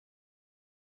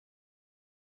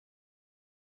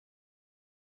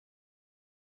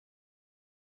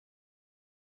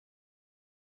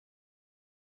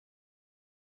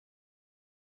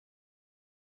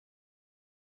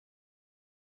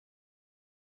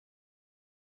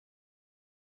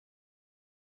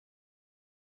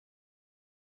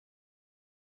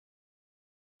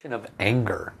Of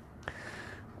anger.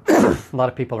 A lot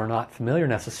of people are not familiar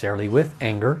necessarily with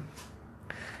anger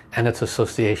and its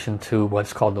association to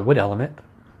what's called the wood element.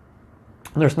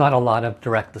 There's not a lot of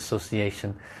direct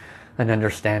association and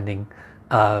understanding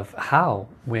of how,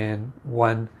 when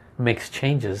one makes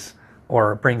changes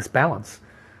or brings balance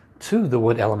to the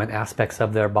wood element aspects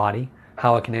of their body,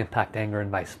 how it can impact anger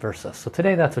and vice versa. So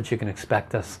today that's what you can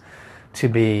expect us to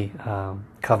be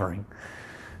covering.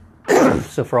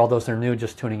 So for all those that are new,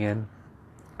 just tuning in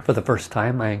for the first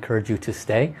time, I encourage you to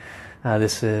stay.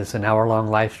 This is an hour-long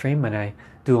live stream, and I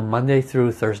do them Monday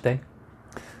through Thursday.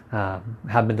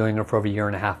 Have been doing it for over a year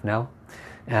and a half now,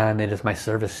 and it is my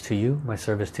service to you, my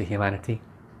service to humanity,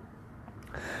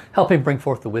 helping bring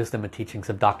forth the wisdom and teachings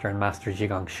of Dr. and Master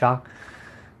Sha,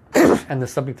 and the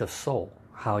subject of soul,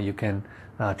 how you can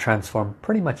transform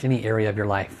pretty much any area of your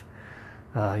life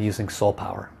using soul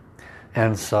power.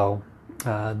 And so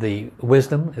the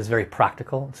wisdom is very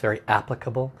practical, it's very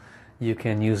applicable. You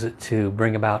can use it to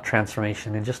bring about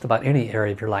transformation in just about any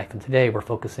area of your life. And today we're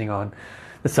focusing on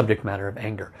the subject matter of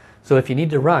anger. So if you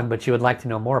need to run but you would like to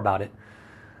know more about it,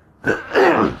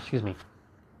 excuse me,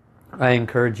 I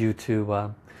encourage you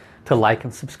to like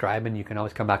and subscribe, and you can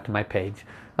always come back to my page.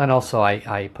 And also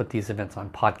I put these events on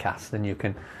podcasts, and you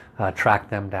can track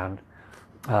them down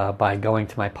by going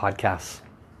to my podcasts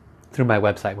through my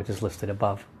website, which is listed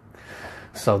above.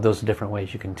 So those are different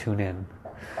ways you can tune in.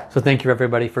 So thank you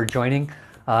everybody for joining.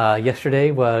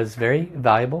 Yesterday was very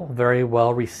valuable, very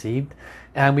well received,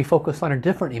 and we focused on a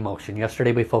different emotion.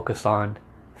 Yesterday we focused on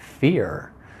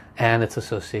fear and its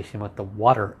association with the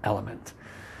water element.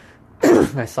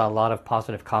 I saw a lot of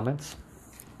positive comments,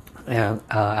 and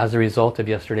as a result of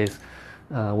yesterday's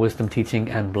wisdom teaching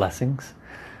and blessings.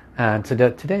 And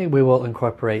today we will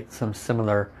incorporate some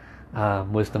similar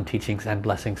wisdom teachings and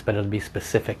blessings, but it'll be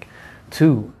specific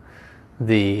to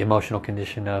the emotional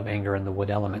condition of anger and the wood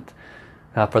element.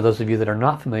 For those of you that are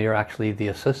not familiar, actually the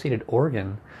associated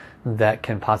organ that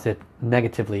can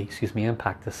negatively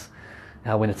impact this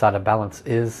when it's out of balance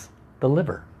is the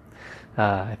liver.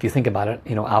 If you think about it,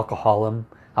 alcoholism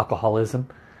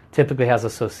typically has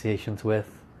associations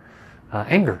with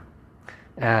anger.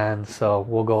 And so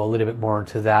we'll go a little bit more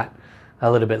into that a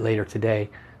little bit later today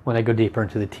when I go deeper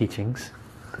into the teachings.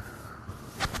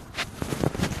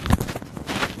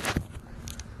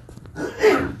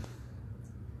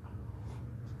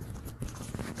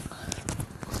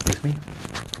 Excuse me.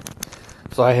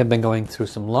 So I have been going through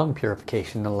some lung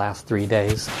purification in the last 3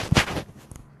 days.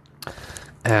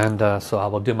 And so I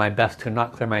will do my best to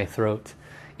not clear my throat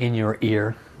in your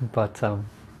ear, but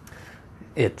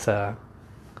it's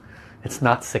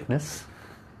not sickness,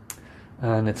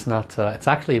 and it's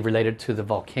actually related to the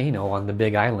volcano on the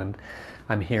Big Island.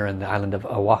 I'm here in the island of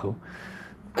Oahu.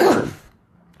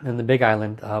 In the Big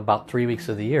Island, about 3 weeks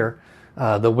of the year,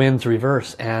 the winds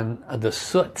reverse and the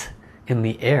soot in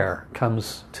the air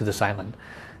comes to this island.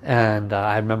 And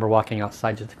I remember walking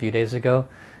outside just a few days ago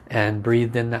and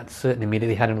breathed in that soot and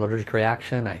immediately had an allergic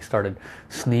reaction. I started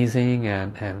sneezing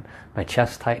and my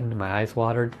chest tightened, my eyes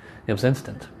watered. It was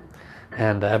instant.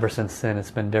 And ever since then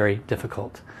it's been very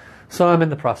difficult. So I'm in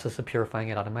the process of purifying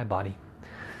it out of my body.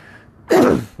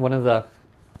 One of the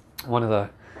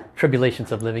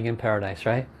tribulations of living in paradise,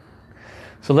 right?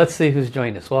 So let's see who's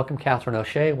joined us. Welcome Catherine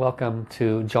O'Shea. Welcome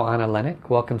to Joanna Lennox.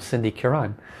 Welcome Cindy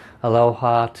Kiran.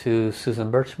 Aloha to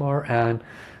Susan Birchmore and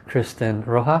Kristen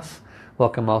Rojas.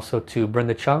 Welcome also to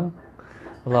Brenda Chung.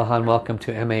 Aloha and welcome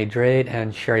to M.A. Drade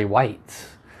and Sherry White.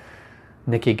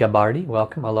 Nikki Gabardi,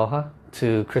 welcome. Aloha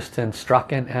to Kristen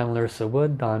Strachan and Larissa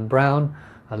Wood. Don Brown,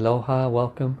 aloha,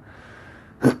 welcome.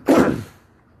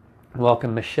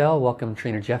 Welcome Michelle, welcome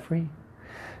Trina Jeffrey.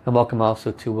 And welcome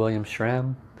also to William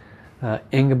Schramm.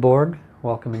 Ingeborg,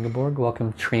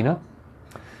 welcome Trina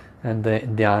and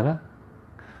Diana.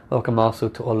 Welcome also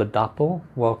to Oladapo,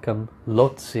 welcome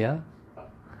Lotzia.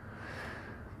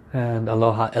 And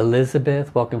aloha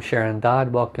Elizabeth, welcome Sharon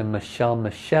Dodd, welcome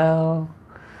Michelle.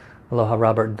 Aloha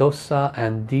Robert Dosa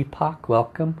and Deepak,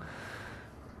 welcome.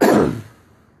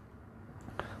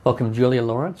 Welcome Julia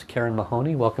Lawrence, Karen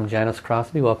Mahoney, welcome Janice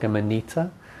Crosby, welcome Anita,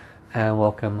 and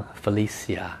welcome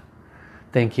Felicia.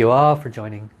 Thank you all for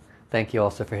joining. Thank you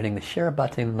also for hitting the share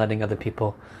button and letting other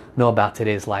people know about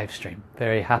today's live stream.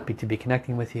 Very happy to be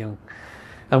connecting with you.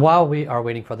 And while we are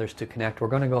waiting for others to connect, we're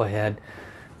going to go ahead,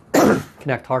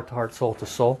 connect heart to heart, soul to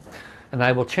soul. And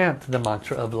I will chant the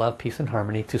mantra of love, peace, and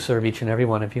harmony to serve each and every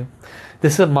one of you.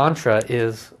 This mantra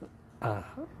is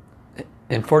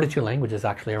in 42 languages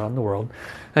actually around the world.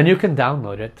 And you can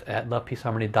download it at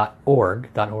lovepeaceharmony.org.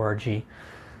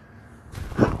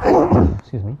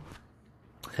 Excuse me.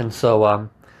 And so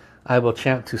I will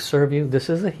chant to serve you. This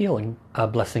is a healing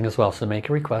blessing as well, so make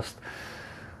a request.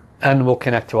 And we'll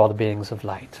connect to all the beings of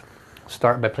light.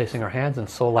 Start by placing our hands in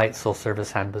soul light, soul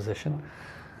service hand position.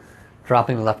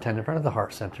 Dropping the left hand in front of the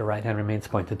heart center, right hand remains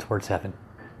pointed towards heaven.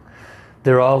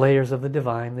 They're all layers of the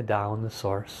divine, the Tao and the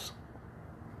source.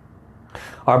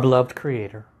 Our beloved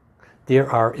creator. Dear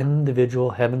our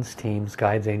individual heavens, teams,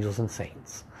 guides, angels and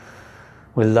saints.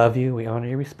 We love you, we honor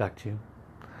you, respect you.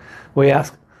 We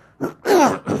ask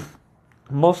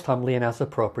most humbly and as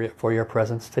appropriate for your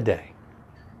presence today.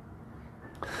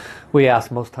 We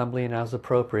ask most humbly and as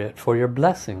appropriate for your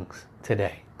blessings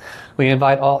today. We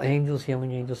invite all angels,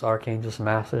 healing angels, archangels,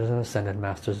 masters and ascended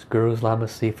masters, gurus,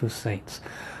 lamas, sifus, saints,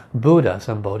 Buddhas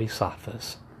and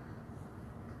bodhisattvas.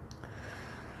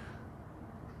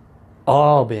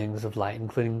 All beings of light,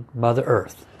 including Mother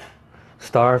Earth,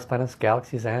 stars, planets,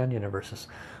 galaxies and universes.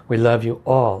 We love you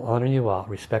all, honor you all,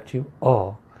 respect you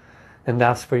all, and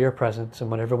ask for your presence in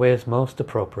whatever way is most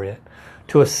appropriate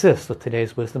to assist with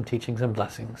today's wisdom, teachings and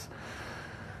blessings.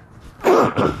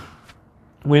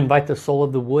 We invite the soul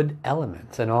of the wood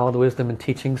element and all the wisdom and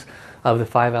teachings of the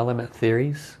 5 element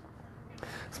theories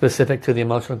specific to the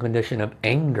emotional condition of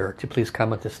anger to please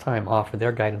come at this time, offer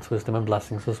their guidance, wisdom and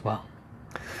blessings as well.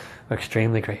 We're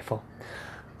extremely grateful.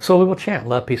 So we will chant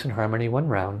love, peace and harmony 1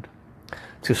 round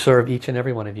to serve each and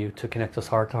every one of you, to connect us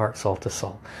heart to heart, soul to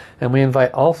soul. And we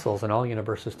invite all souls in all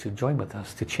universes to join with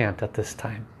us to chant at this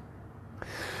time.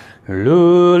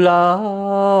 Lula,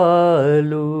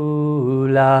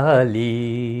 lula,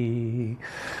 li.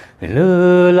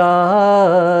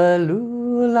 Lula,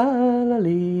 lula,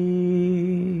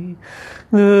 li.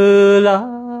 Lula,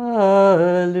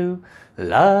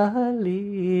 lula,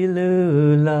 li,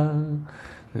 lula.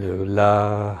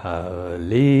 Lula,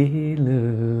 li,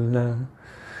 lula.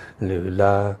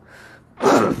 Lula.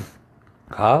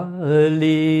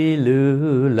 Hallelujah.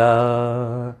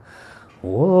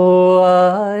 我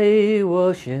爱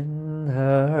我心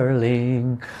儿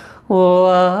灵，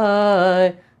我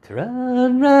爱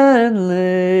纯然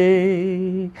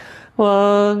泪，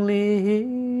望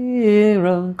你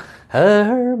让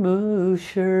耳目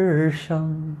世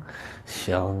上，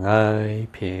相爱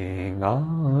平安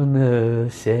和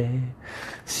谐，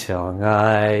相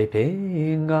爱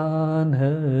平安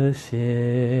和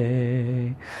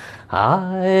谐。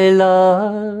I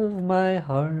love my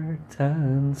heart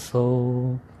and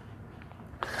soul.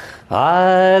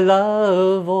 I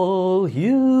love all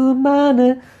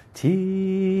humanity.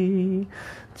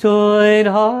 Join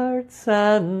hearts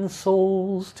and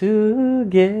souls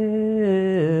together.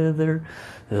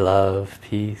 Love,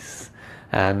 peace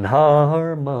and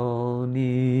harmony.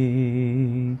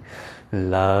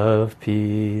 Love,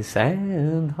 peace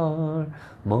and harmony.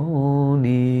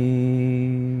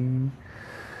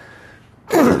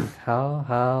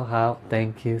 How,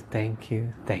 thank you.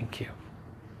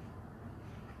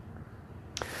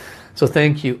 So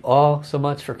thank you all so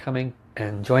much for coming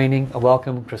and joining.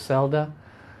 Welcome Griselda.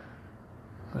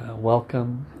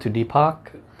 Welcome to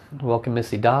Deepak. Welcome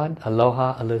Missy Dodd.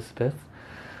 Aloha Elizabeth.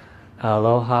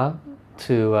 Aloha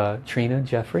to Trina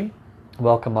Jeffrey.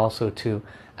 Welcome also to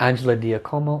Angela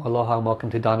Diacomo. Aloha and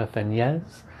welcome to Donna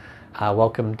Fenyez.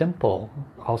 Welcome Dimple.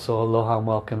 Also aloha and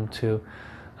welcome to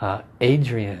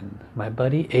Adrian, my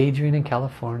buddy Adrian in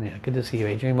California. Good to see you,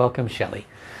 Adrian. Welcome, Shelley.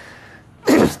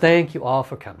 Thank you all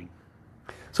for coming.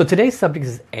 So today's subject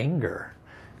is anger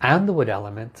and the wood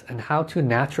element and how to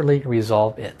naturally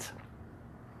resolve it.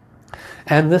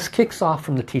 And this kicks off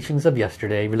from the teachings of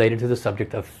yesterday related to the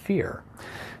subject of fear.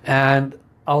 And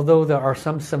although there are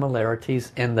some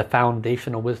similarities in the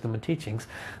foundational wisdom and teachings,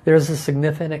 there is a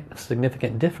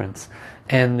significant difference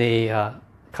in the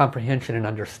comprehension and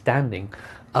understanding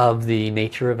of the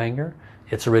nature of anger,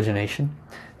 its origination,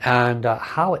 and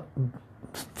how it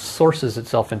sources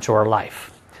itself into our life.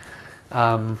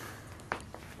 So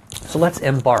let's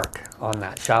embark on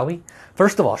that, shall we?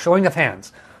 First of all, showing of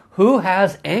hands. Who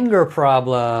has anger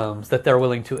problems that they're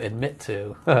willing to admit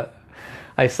to?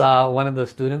 I saw one of the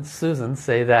students, Susan,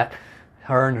 say that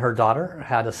her and her daughter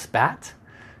had a spat,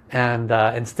 and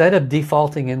instead of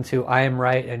defaulting into I am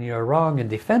right and you're wrong and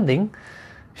defending,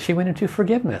 she went into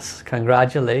forgiveness.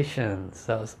 Congratulations.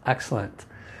 That was excellent.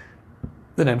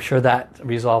 Then I'm sure that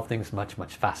resolved things much,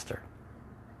 much faster.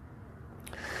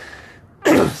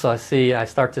 So I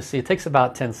start to see, it takes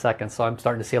about 10 seconds, so I'm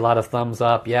starting to see a lot of thumbs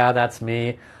up. Yeah, that's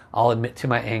me. I'll admit to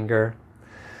my anger.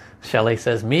 Shelley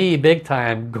says, me, big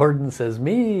time. Gordon says,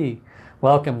 me.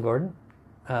 Welcome, Gordon.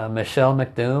 Michelle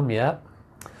McDoom, yep.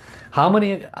 How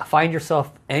many find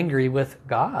yourself angry with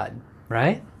God,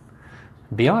 right?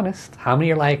 Be honest. How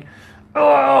many are like,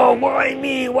 oh, why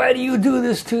me? Why do you do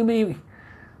this to me?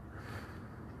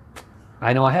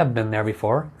 I know I have been there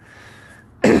before.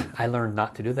 I learned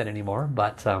not to do that anymore,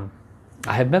 but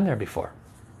I have been there before.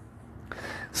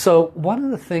 So one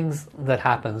of the things that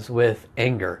happens with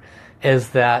anger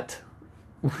is that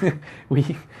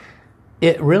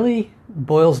it really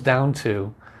boils down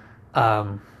to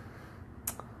how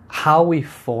we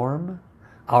form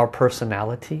our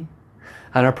personality.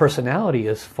 And our personality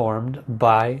is formed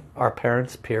by our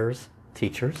parents, peers,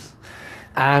 teachers,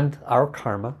 and our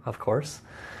karma, of course.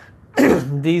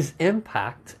 These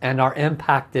impact and are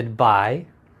impacted by,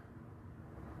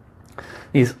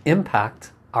 these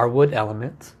impact our wood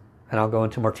element, and I'll go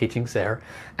into more teachings there,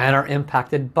 and are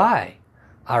impacted by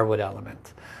our wood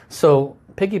element. So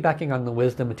piggybacking on the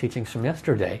wisdom and teachings from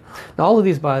yesterday, now all of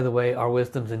these, by the way, are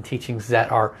wisdoms and teachings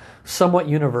that are somewhat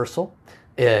universal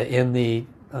in the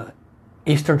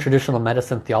Eastern traditional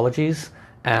medicine theologies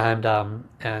and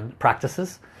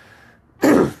practices.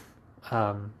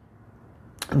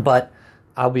 But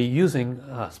I'll be using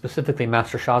specifically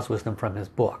Master Sha's wisdom from his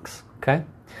books. Okay,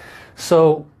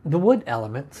 so the wood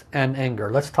element and anger.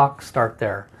 Let's start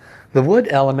there. The wood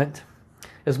element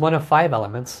is one of 5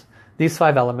 elements. These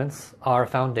 5 elements are a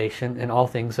foundation in all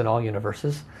things in all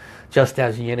universes, just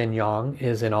as yin and yang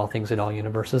is in all things in all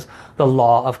universes. The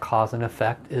law of cause and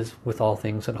effect is with all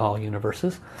things in all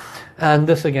universes. And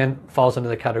this again falls into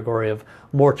the category of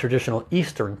more traditional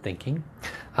Eastern thinking.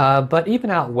 But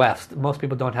even out west, most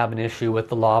people don't have an issue with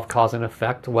the law of cause and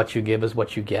effect. What you give is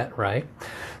what you get, right?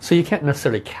 So you can't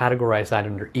necessarily categorize that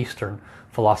under Eastern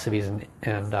philosophies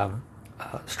and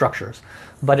structures.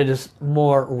 But it is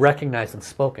more recognized and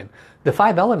spoken. The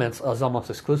 5 elements is almost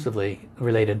exclusively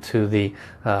related to the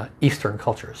Eastern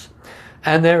cultures.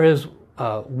 And there is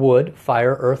wood,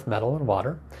 fire, earth, metal, and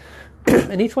water.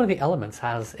 And each one of the elements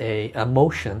has an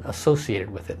emotion associated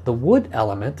with it. The wood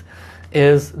element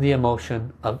is the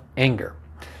emotion of anger.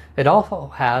 It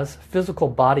also has physical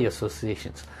body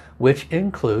associations, which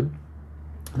include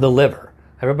the liver.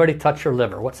 Everybody touch your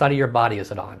liver. What side of your body is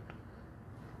it on?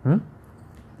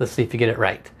 Let's see if you get it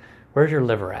right. Where's your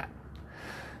liver at?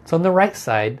 It's on the right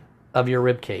side of your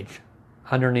rib cage,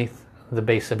 underneath the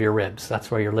base of your ribs. That's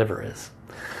where your liver is.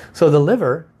 So the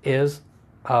liver is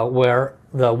where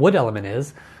the wood element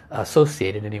is,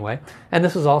 associated anyway. And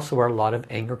this is also where a lot of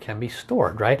anger can be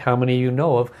stored, right? How many of you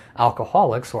know of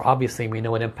alcoholics? Well, obviously we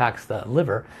know it impacts the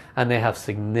liver and they have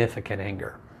significant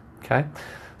anger. Okay?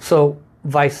 So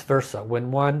vice versa.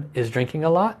 When one is drinking a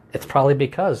lot, it's probably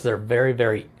because they're very,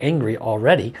 very angry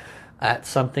already at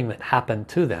something that happened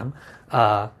to them.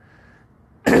 No,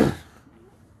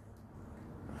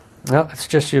 it's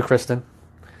just you, Kristen.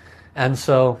 And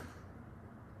so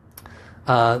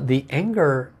the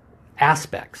anger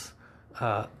aspects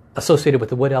associated with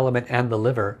the wood element and the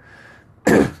liver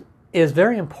is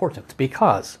very important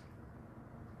because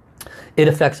it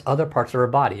affects other parts of our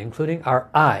body, including our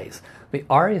eyes. The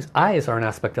eyes are an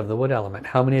aspect of the wood element.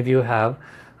 How many of you have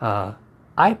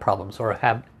eye problems or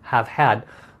have had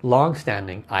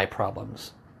long-standing eye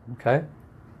problems? Okay.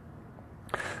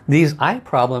 These eye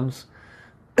problems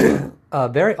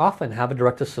very often have a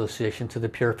direct association to the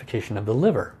purification of the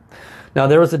liver. Now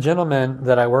there was a gentleman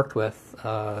that I worked with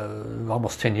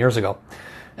almost 10 years ago,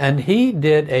 and he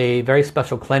did a very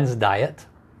special cleanse diet.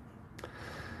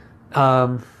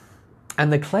 And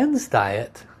the cleanse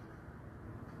diet,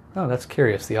 oh, that's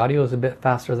curious. The audio is a bit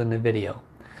faster than the video.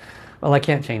 Well, I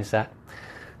can't change that.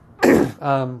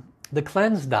 The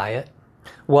cleanse diet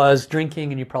was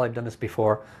drinking, and you've probably done this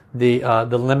before, the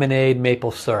lemonade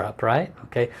maple syrup, right?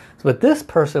 Okay, so, but this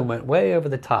person went way over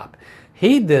the top.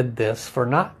 He did this for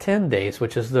not 10 days,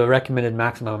 which is the recommended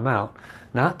maximum amount,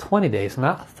 not 20 days,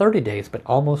 not 30 days, but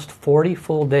almost 40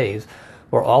 full days,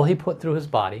 where all he put through his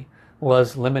body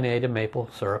was lemonade and maple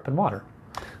syrup and water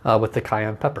with the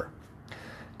cayenne pepper.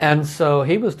 And so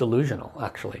he was delusional,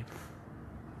 actually.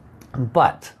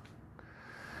 But,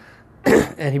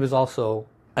 and he was also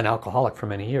an alcoholic for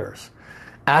many years.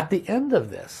 At the end of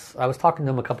this, I was talking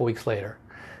to him a couple weeks later,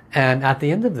 and at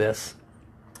the end of this,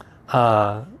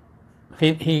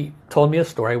 he told me a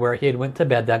story where he had went to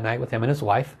bed that night with him and his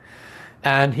wife,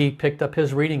 and he picked up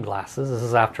his reading glasses. This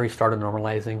is after he started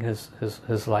normalizing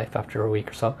his life after a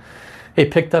week or so. He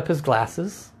picked up his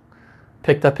glasses,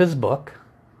 picked up his book,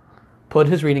 put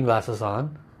his reading glasses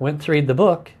on, went to read the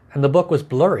book, and the book was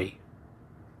blurry.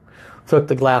 Took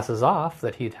the glasses off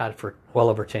that he'd had for well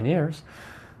over 10 years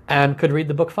and could read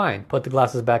the book fine. Put the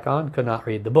glasses back on, could not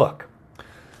read the book.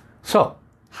 So,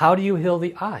 how do you heal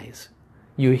the eyes?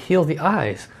 You heal the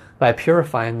eyes by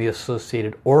purifying the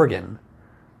associated organ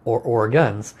or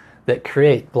organs that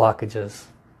create blockages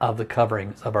of the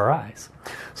coverings of our eyes.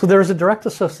 So there is a direct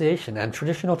association, and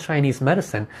traditional Chinese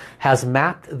medicine has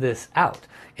mapped this out.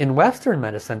 In Western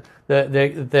medicine,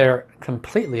 they're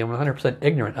completely and 100%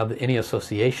 ignorant of any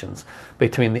associations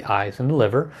between the eyes and the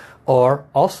liver, or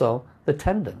also the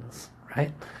tendons,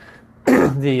 right?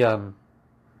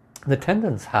 The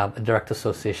tendons have a direct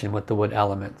association with the wood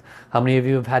element. How many of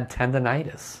you have had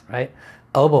tendonitis, right?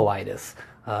 Elbowitis,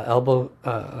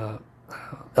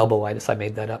 elbowitis, I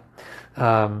made that up.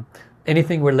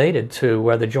 Anything related to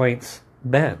where the joints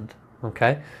bend,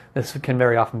 okay? This can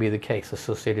very often be the case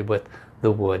associated with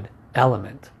the wood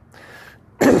element.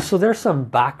 So there's some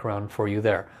background for you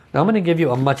there. Now I'm going to give you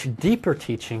a much deeper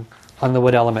teaching on the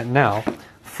wood element now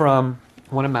from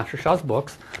one of Master Sha's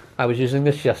books. I was using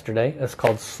this yesterday. It's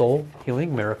called Soul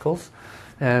Healing Miracles.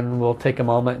 And we'll take a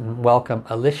moment and welcome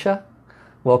Alicia.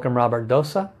 Welcome Robert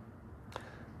Dosa.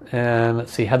 And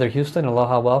let's see, Heather Houston,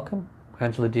 aloha, welcome.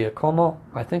 Angela Diacomo.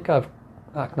 I think I've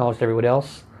acknowledged everybody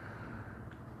else.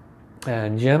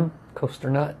 And Jim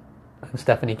Costernut and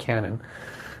Stephanie Cannon.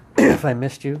 If I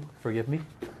missed you, forgive me.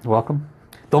 Welcome.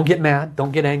 Don't get mad.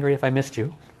 Don't get angry if I missed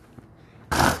you.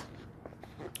 If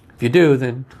you do,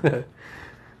 then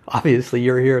obviously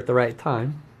you're here at the right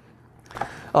time.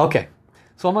 Okay,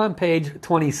 so I'm on page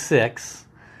 26.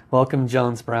 Welcome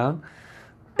Jones Brown.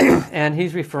 And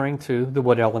he's referring to the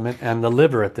wood element and the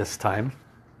liver at this time.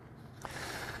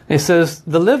 He says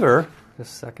the liver,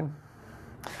 just a second,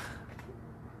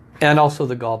 and also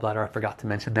the gallbladder, I forgot to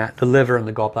mention that. The liver and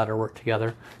the gallbladder work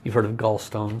together. You've heard of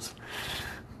gallstones.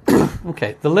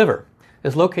 Okay, the liver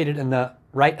is located in the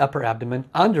right upper abdomen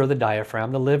under the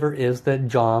diaphragm. The liver is the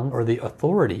Zhang, or the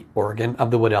authority organ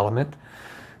of the wood element.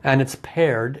 And its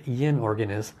paired yin organ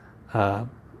is the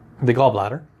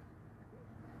gallbladder.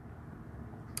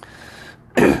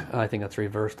 I think that's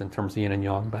reversed in terms of yin and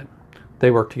yang, but they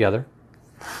work together.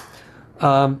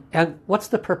 And what's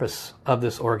the purpose of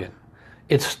this organ?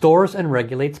 It stores and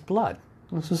regulates blood.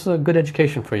 This is a good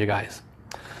education for you guys.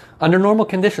 Under normal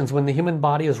conditions, when the human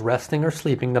body is resting or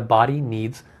sleeping, the body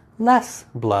needs less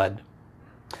blood.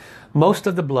 Most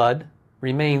of the blood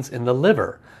remains in the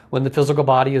liver. When the physical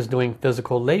body is doing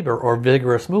physical labor or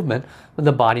vigorous movement, when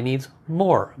the body needs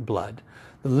more blood.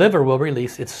 The liver will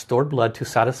release its stored blood to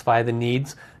satisfy the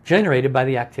needs generated by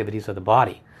the activities of the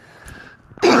body.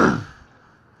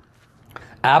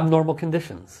 Abnormal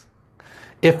conditions.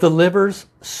 If the liver's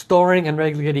storing and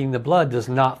regulating the blood does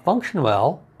not function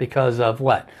well because of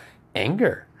what?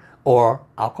 Anger or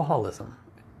alcoholism.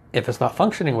 If it's not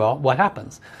functioning well, what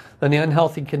happens? Then the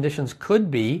unhealthy conditions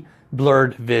could be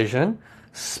blurred vision,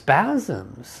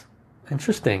 spasms,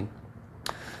 interesting,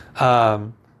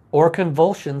 or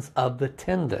convulsions of the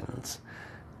tendons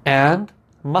and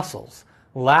muscles,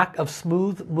 lack of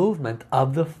smooth movement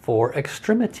of the four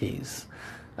extremities.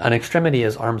 An extremity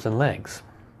is arms and legs.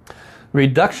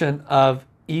 Reduction of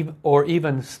or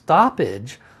even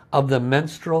stoppage of the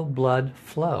menstrual blood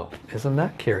flow. Isn't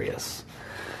that curious?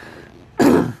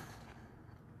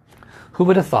 Who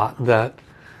would have thought that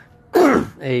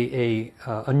a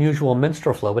unusual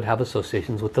menstrual flow would have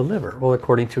associations with the liver? Well,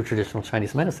 according to traditional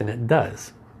Chinese medicine, it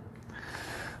does.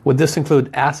 Would this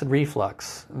include acid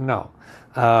reflux? No.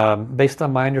 Based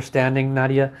on my understanding,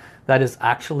 Nadia, that is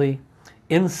actually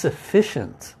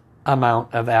insufficient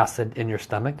amount of acid in your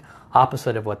stomach,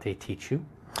 opposite of what they teach you.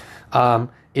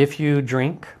 If you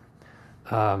drink,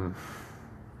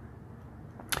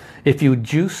 if you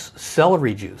juice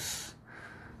celery juice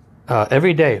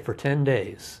every day for 10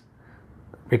 days,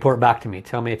 report back to me.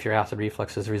 Tell me if your acid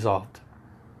reflux is resolved.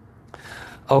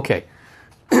 Okay.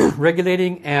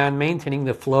 Regulating and maintaining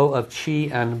the flow of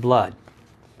qi and blood.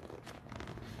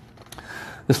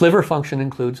 This liver function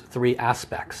includes 3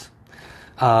 aspects.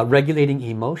 Regulating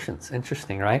emotions.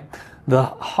 Interesting, right? The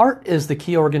heart is the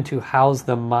key organ to house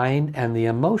the mind and the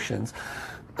emotions.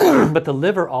 But the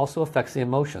liver also affects the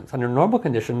emotions. Under normal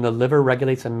condition, the liver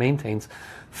regulates and maintains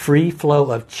free flow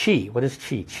of qi. What is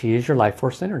qi? Qi is your life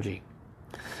force energy.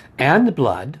 And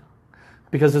blood,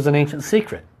 because there's an ancient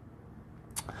secret.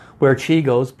 Where qi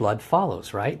goes, blood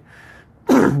follows, right?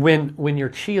 When your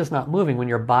qi is not moving, when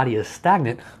your body is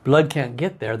stagnant, blood can't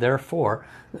get there. Therefore,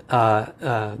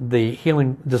 the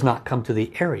healing does not come to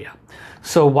the area.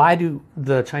 So why do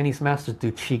the Chinese masters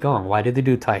do qigong? Why do they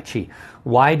do tai chi?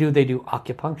 Why do they do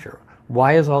acupuncture?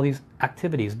 Why is all these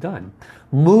activities done?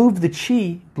 Move the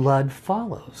qi, blood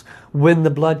follows. When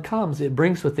the blood comes, it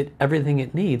brings with it everything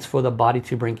it needs for the body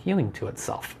to bring healing to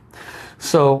itself.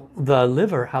 So the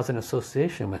liver has an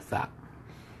association with that.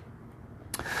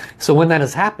 So when that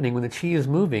is happening, when the qi is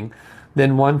moving,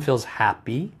 then one feels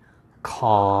happy,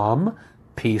 calm,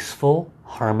 peaceful,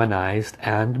 harmonized,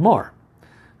 and more.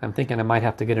 I'm thinking I might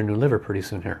have to get a new liver pretty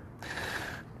soon here.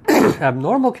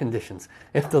 Abnormal conditions.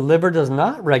 If the liver does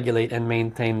not regulate and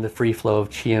maintain the free flow of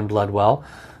qi and blood well,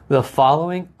 the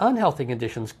following unhealthy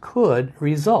conditions could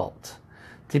result.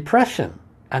 Depression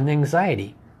and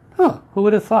anxiety. Who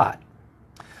would have thought?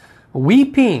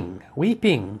 Weeping.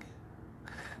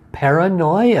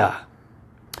 Paranoia.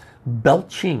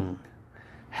 Belching.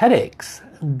 Headaches.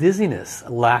 Dizziness.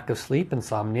 Lack of sleep,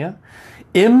 insomnia.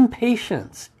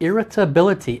 Impatience.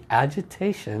 Irritability.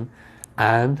 Agitation.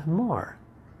 And more.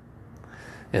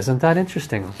 Isn't that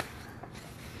interesting?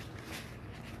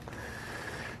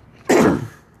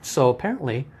 So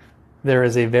apparently there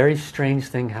is a very strange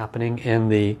thing happening in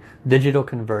the digital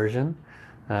conversion.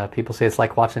 People say it's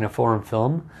like watching a foreign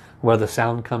film where the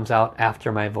sound comes out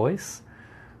after my voice.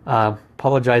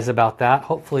 Apologize about that.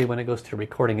 Hopefully when it goes to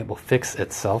recording it will fix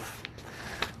itself.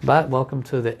 But welcome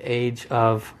to the age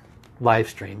of live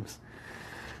streams.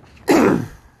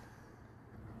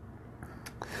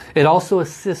 It also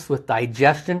assists with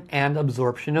digestion and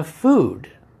absorption of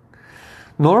food.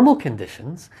 Normal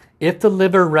conditions, if the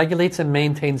liver regulates and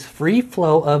maintains free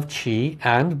flow of qi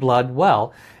and blood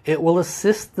well, it will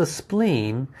assist the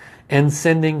spleen in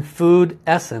sending food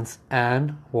essence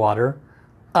and water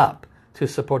up to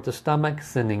support the stomach,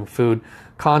 sending food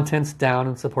contents down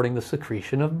and supporting the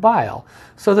secretion of bile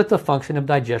so that the function of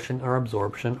digestion or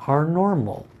absorption are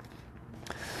normal.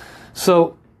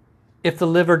 So if the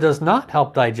liver does not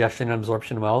help digestion and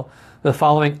absorption well, the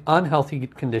following unhealthy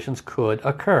conditions could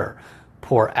occur.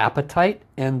 Poor appetite,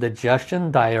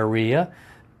 indigestion, diarrhea,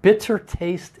 bitter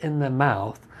taste in the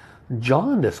mouth,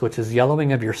 jaundice, which is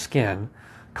yellowing of your skin,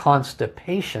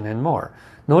 constipation, and more.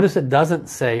 Notice it doesn't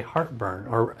say heartburn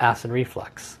or acid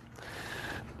reflux.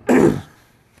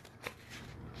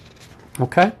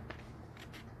 Okay?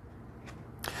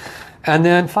 And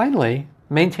then finally,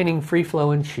 maintaining free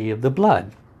flow and qi of the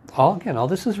blood. All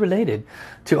this is related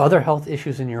to other health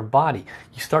issues in your body.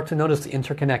 You start to notice the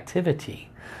interconnectivity.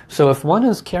 So if one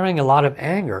is carrying a lot of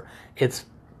anger, it's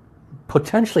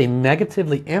potentially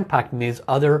negatively impacting these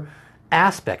other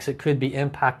aspects. It could be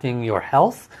impacting your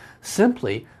health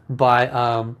simply by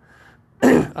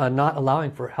not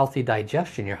allowing for healthy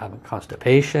digestion. You're having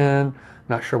constipation,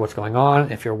 not sure what's going on.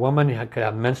 If you're a woman, you could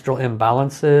have menstrual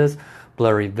imbalances,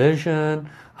 blurry vision,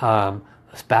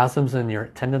 spasms in your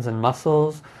tendons and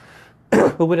muscles.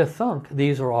 Who would have thunk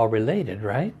these are all related,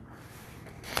 right?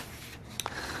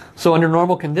 So under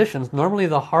normal conditions, normally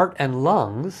the heart and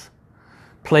lungs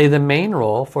play the main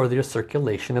role for the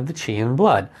circulation of the qi and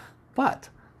blood. But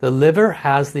the liver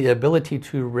has the ability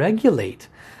to regulate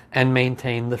and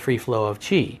maintain the free flow of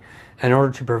qi in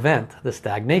order to prevent the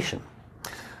stagnation.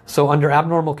 So under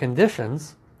abnormal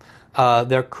conditions,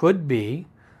 there could be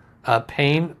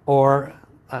pain or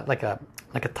like a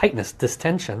tightness,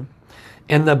 distension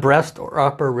in the breast or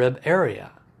upper rib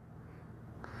area.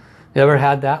 You ever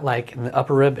had that, like in the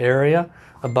upper rib area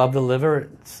above the liver?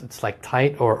 It's like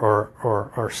tight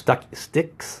or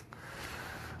sticks.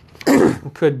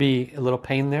 Could be a little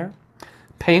pain there.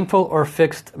 Painful or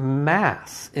fixed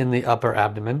mass in the upper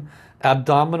abdomen.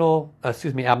 Abnormal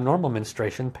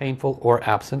menstruation, painful or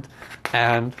absent,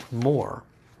 and more.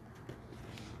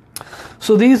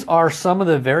 So these are some of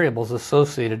the variables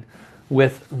associated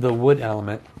with the wood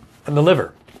element and the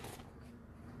liver.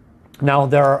 Now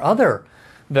there are other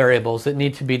variables that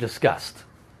need to be discussed.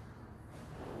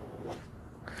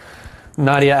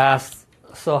 Nadia asks,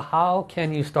 so how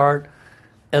can you start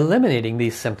eliminating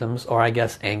these symptoms, or I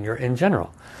guess anger in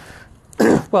general?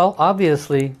 Well,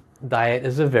 obviously diet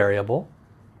is a variable.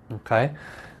 Okay,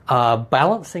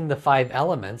 balancing the 5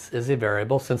 elements is a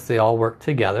variable since they all work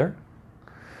together.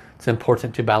 It's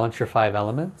important to balance your 5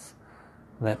 elements.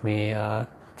 Let me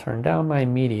turn down my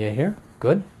media here.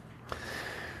 Good.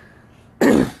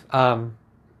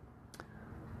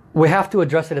 We have to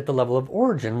address it at the level of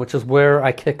origin, which is where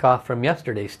I kick off from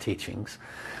yesterday's teachings.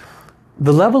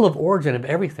 The level of origin of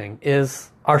everything is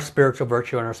our spiritual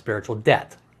virtue and our spiritual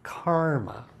debt,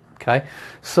 karma. Okay,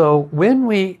 so when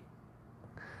we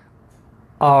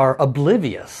are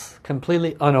oblivious,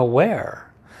 completely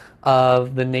unaware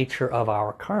of the nature of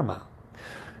our karma,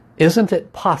 isn't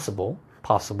it possible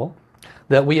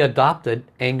that we adopted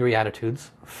angry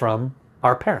attitudes from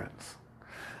our parents?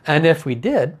 And if we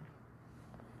did,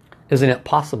 isn't it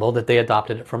possible that they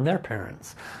adopted it from their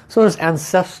parents? So there's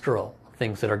ancestral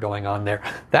things that are going on there.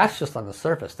 That's just on the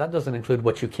surface. That doesn't include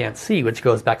what you can't see, which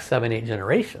goes back 7-8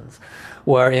 generations,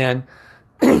 wherein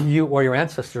you or your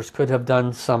ancestors could have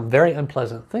done some very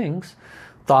unpleasant things,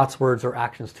 thoughts, words, or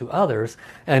actions to others,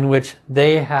 in which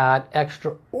they had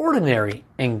extraordinary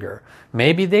anger.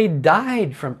 Maybe they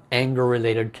died from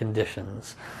anger-related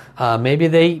conditions. Maybe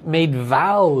they made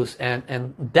vows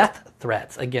and death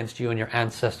threats against you and your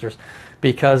ancestors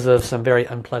because of some very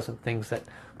unpleasant things that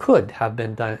could have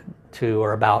been done to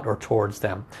or about or towards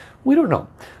them. We don't know.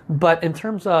 But in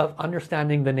terms of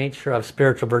understanding the nature of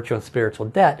spiritual virtue and spiritual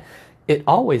debt, it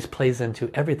always plays into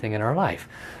everything in our life.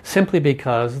 Simply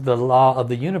because the law of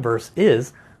the universe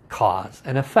is cause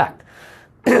and effect.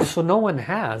 So no one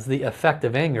has the effect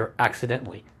of anger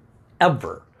accidentally.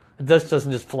 Ever. This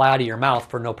doesn't just fly out of your mouth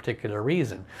for no particular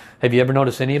reason. Have you ever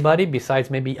noticed anybody besides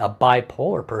maybe a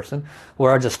bipolar person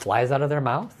where it just flies out of their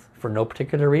mouth for no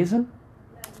particular reason?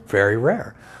 Very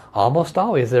rare. Almost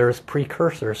always there's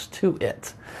precursors to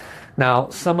it. Now,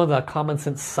 some of the common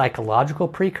sense psychological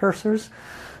precursors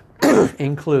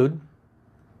include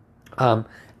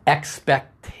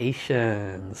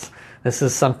expectations. This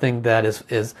is something that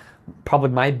is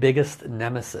probably my biggest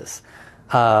nemesis.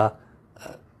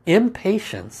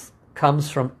 Impatience comes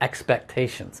from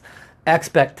expectations.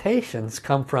 Expectations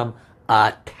come from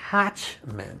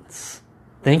attachments.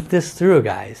 Think this through,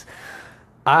 guys.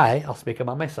 I'll speak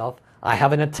about myself. I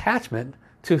have an attachment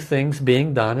to things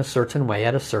being done a certain way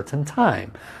at a certain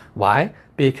time. Why?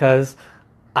 Because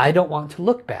I don't want to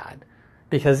look bad.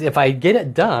 Because if I get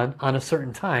it done on a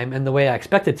certain time and the way I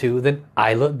expect it to, then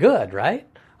I look good, right?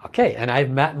 Okay, and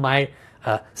I've met my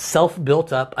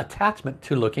self-built up attachment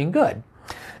to looking good.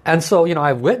 And so,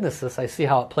 I've witnessed this. I see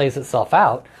how it plays itself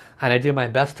out, and I do my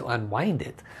best to unwind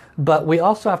it. But we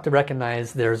also have to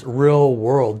recognize there's real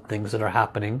world things that are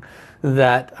happening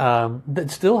that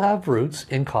still have roots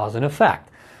in cause and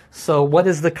effect. So what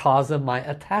is the cause of my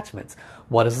attachments?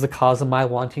 What is the cause of my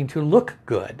wanting to look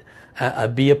good?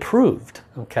 Be approved.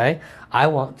 Okay, I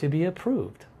want to be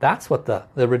approved. That's what the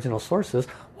original source is.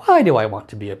 Why do I want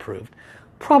to be approved?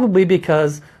 Probably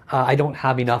because I don't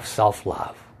have enough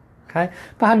self-love. Okay?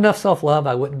 If I had enough self-love,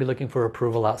 I wouldn't be looking for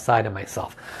approval outside of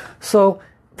myself. So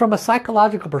from a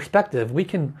psychological perspective, we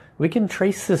can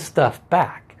trace this stuff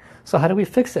back. So how do we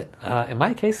fix it? In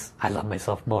my case, I love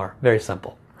myself more. Very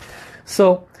simple.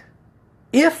 So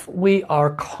if we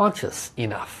are conscious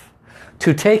enough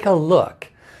to take a look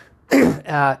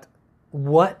at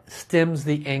what stems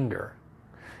the anger,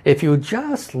 if you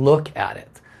just look at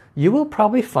it, you will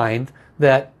probably find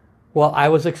that, well, I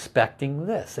was expecting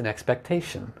this, an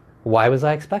expectation. Why was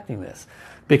I expecting this?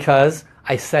 Because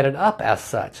I set it up as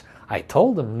such. I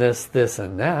told them this, this,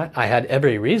 and that. I had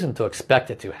every reason to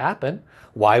expect it to happen.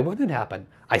 Why wouldn't it happen?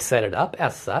 I set it up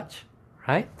as such,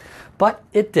 right? But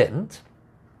it didn't.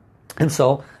 And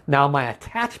so now my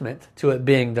attachment to it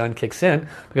being done kicks in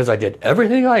because I did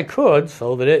everything I could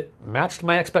so that it matched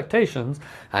my expectations.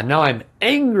 And now I'm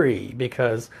angry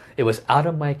because it was out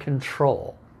of my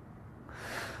control.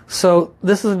 So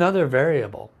this is another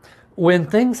variable. When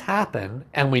things happen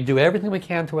and we do everything we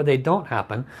can to where they don't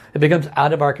happen, it becomes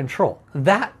out of our control.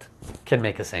 That can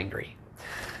make us angry.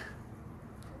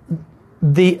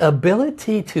 The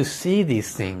ability to see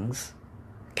these things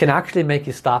can actually make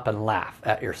you stop and laugh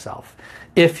at yourself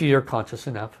if you're conscious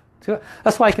enough to it.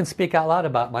 That's why I can speak out loud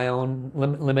about my own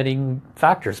limiting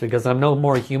factors, because I'm no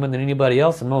more human than anybody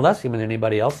else and no less human than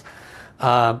anybody else.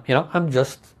 I'm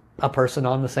just a person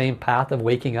on the same path of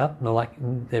waking up,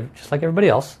 just like everybody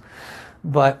else.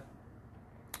 But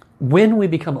when we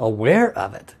become aware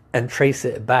of it and trace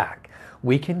it back,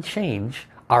 we can change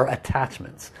our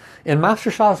attachments. In Master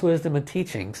Sha's wisdom and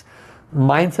teachings,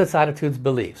 mindsets, attitudes,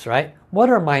 beliefs, right? What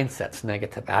are mindsets?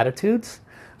 Negative attitudes,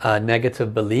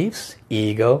 negative beliefs,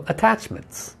 ego,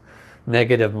 attachments.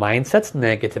 Negative mindsets,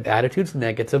 negative attitudes,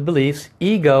 negative beliefs,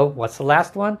 ego. What's the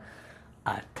last one?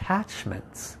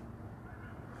 Attachments.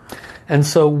 And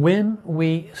so when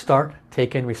we start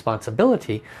taking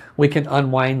responsibility, we can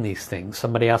unwind these things.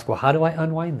 Somebody asked, well, how do I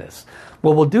unwind this?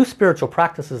 Well, we'll do spiritual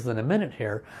practices in a minute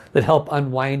here that help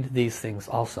unwind these things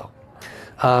also.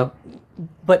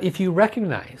 But if you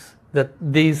recognize that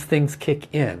these things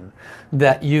kick in,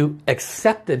 that you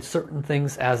accepted certain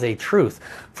things as a truth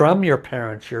from your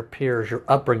parents, your peers, your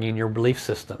upbringing, your belief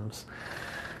systems.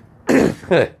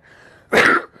 Excuse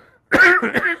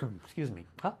me.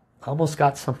 Oh, almost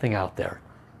got something out there.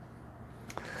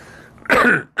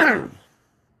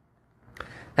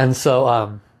 And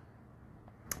so,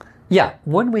 yeah,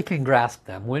 when we can grasp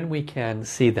them, when we can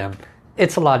see them,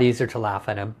 it's a lot easier to laugh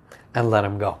at them and let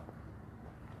them go.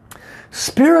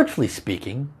 Spiritually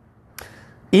speaking,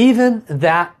 even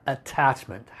that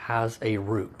attachment has a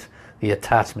root. The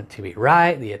attachment to be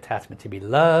right, the attachment to be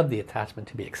loved, the attachment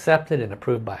to be accepted and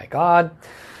approved by God.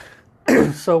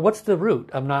 So what's the root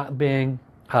of not being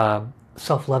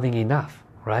self-loving enough,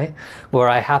 right? Where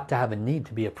I have to have a need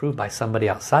to be approved by somebody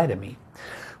outside of me.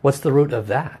 What's the root of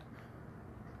that?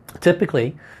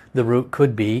 Typically, the root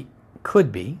could be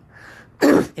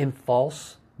in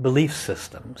false belief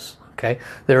systems. Okay,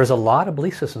 there's a lot of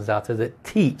belief systems out there that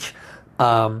teach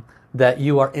that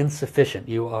you are insufficient.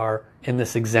 You are, in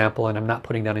this example, and I'm not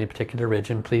putting down any particular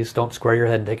religion, please don't square your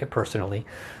head and take it personally,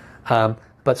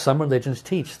 but some religions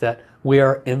teach that we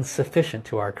are insufficient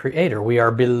to our Creator. We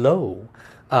are below,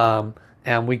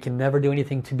 and we can never do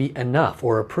anything to be enough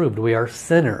or approved. We are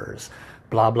sinners,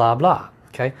 blah, blah, blah.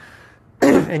 Okay,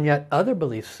 and yet other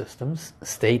belief systems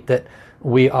state that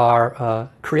we are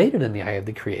created in the eye of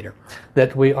the Creator,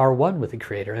 that we are one with the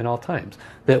Creator in all times,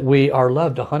 that we are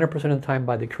loved 100% of the time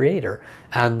by the Creator,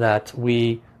 and that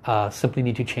we simply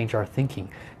need to change our thinking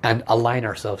and align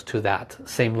ourselves to that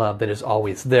same love that is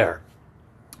always there.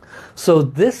 So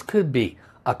this could be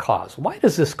a cause. Why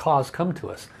does this cause come to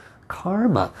us?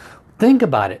 Karma. Think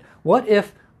about it. What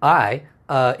if I,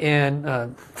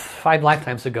 in 5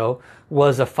 lifetimes ago,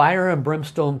 was a fire and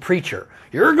brimstone preacher?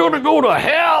 You're going to go to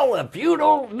hell if you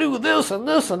don't do this and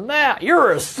this and that.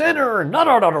 You're a sinner.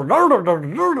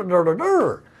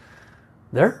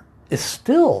 There is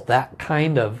still that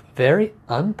kind of very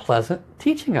unpleasant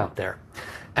teaching out there.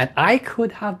 And I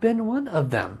could have been one of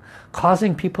them,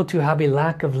 causing people to have a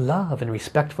lack of love and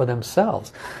respect for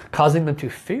themselves, causing them to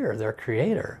fear their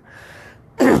Creator.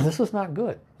 This is not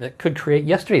good. It could create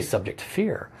yesterday's subject,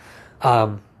 fear.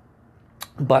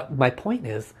 But my point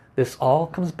is, this all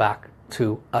comes back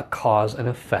to a cause and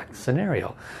effect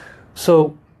scenario.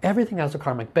 So everything has a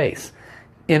karmic base.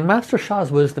 In Master Sha's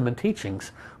wisdom and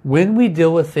teachings, when we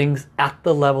deal with things at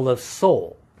the level of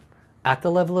soul,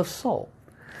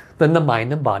 then the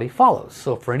mind and body follows.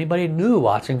 So for anybody new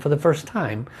watching for the first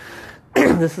time,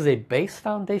 this is a base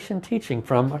foundation teaching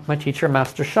from my teacher,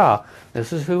 Master Sha.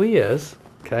 This is who he is,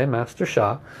 okay, Master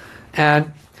Sha.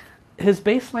 And his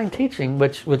baseline teaching,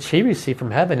 which he received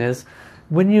from heaven, is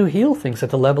when you heal things at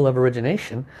the level of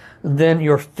origination, then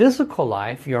your physical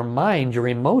life, your mind, your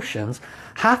emotions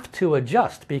have to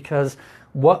adjust, because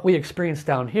what we experience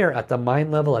down here at the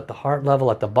mind level, at the heart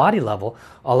level, at the body level,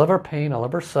 all of our pain, all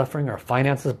of our suffering, our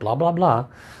finances, blah, blah, blah,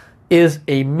 is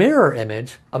a mirror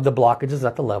image of the blockages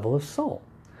at the level of soul.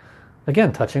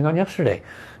 Again, touching on yesterday,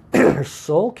 our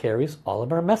soul carries all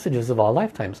of our messages of all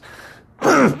lifetimes.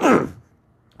 Excuse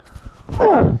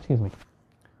me.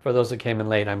 For those that came in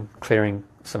late, I'm clearing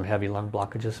some heavy lung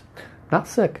blockages. Not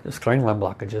sick, just clearing lung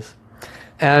blockages.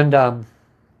 And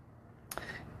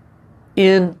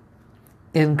in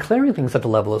clearing things at the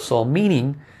level of soul,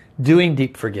 meaning doing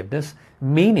deep forgiveness,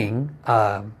 meaning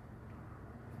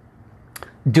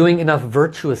doing enough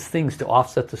virtuous things to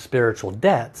offset the spiritual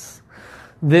debts,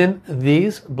 then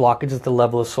these blockages at the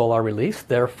level of soul are released.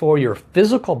 Therefore, your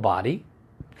physical body,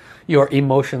 your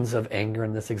emotions of anger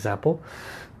in this example,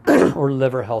 or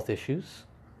liver health issues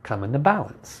come into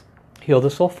balance. Heal the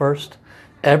soul first.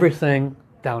 Everything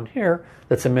down here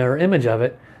that's a mirror image of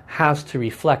it has to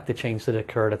reflect the change that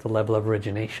occurred at the level of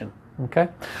origination. Okay?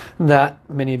 That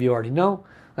many of you already know.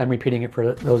 I'm repeating it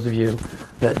for those of you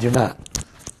that do not.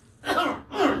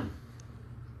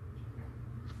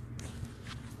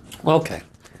 Okay.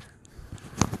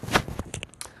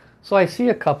 So I see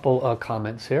a couple of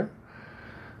comments here.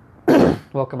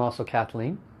 Welcome also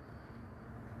Kathleen.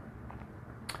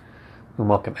 And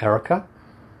welcome Erica.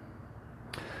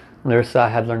 Larissa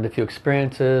had learned a few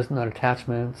experiences, not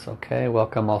attachments. Okay,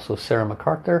 welcome also Sarah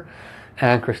MacArthur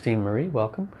and Christine Marie.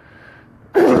 Welcome.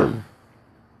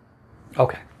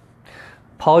 Okay.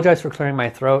 Apologize for clearing my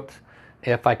throat.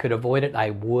 If I could avoid it, I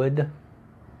would.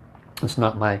 It's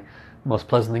not my most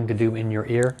pleasant thing to do in your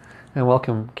ear. And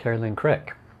welcome Carolyn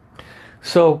Crick.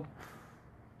 So,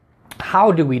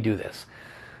 how do we do this?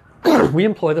 We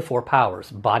employ the 4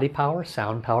 powers: body power,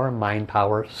 sound power, mind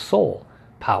power, soul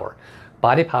power.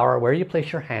 Body power, where you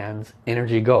place your hands,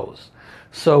 energy goes.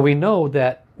 So we know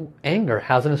that anger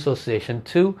has an association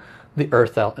to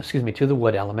the to the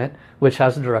wood element, which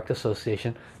has a direct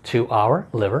association to our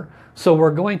liver. So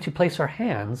we're going to place our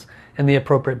hands in the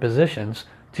appropriate positions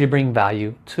to bring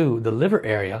value to the liver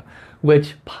area,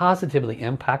 which positively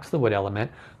impacts the wood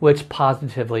element, which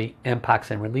positively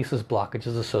impacts and releases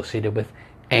blockages associated with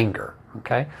anger.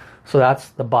 Okay, so that's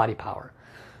the body power.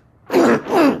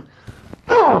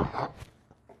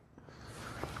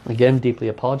 Again, deeply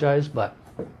apologize, but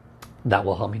that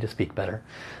will help me to speak better.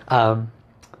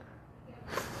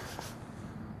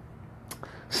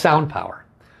 Sound power.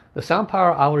 The sound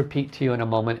power I'll repeat to you in a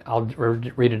moment. I'll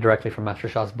read it directly from Master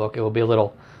Sha's book. It will be a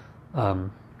little,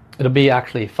 it'll be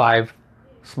actually 5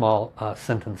 small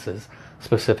sentences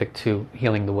specific to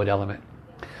healing the wood element.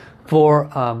 For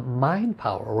mind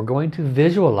power, we're going to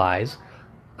visualize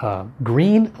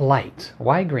green light.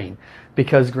 Why green?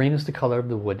 Because green is the color of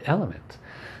the wood element.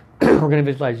 we're going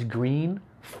to visualize green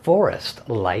forest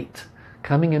light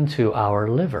coming into our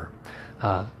liver,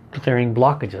 clearing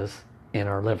blockages in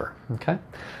our liver. Okay,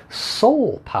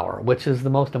 soul power, which is the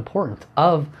most important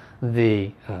of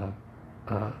the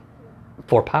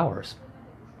 4 powers.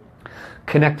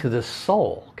 Connect to the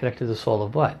soul. Connect to the soul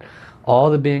of what?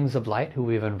 All the beings of light who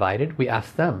we've invited, we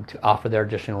ask them to offer their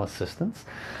additional assistance.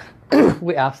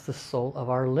 We ask the soul of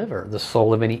our liver, the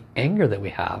soul of any anger that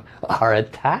we have, our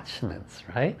attachments,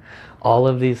 right? All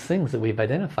of these things that we've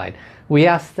identified. We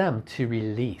ask them to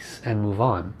release and move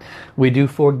on. We do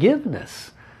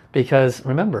forgiveness because,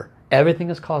 remember, everything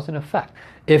is cause and effect.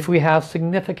 If we have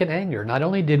significant anger, not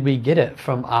only did we get it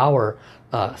from our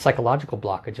psychological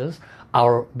blockages,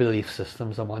 our belief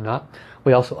systems and whatnot,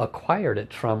 we also acquired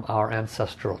it from our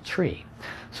ancestral tree.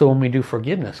 So when we do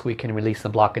forgiveness, we can release the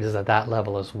blockages at that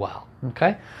level as well.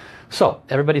 Okay, so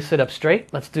everybody sit up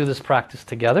straight. Let's do this practice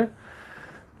together.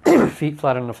 Feet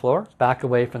flat on the floor, back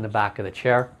away from the back of the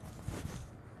chair.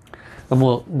 And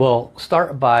we'll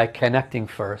start by connecting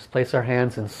first. Place our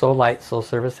hands in soul light, soul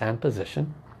service hand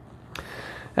position.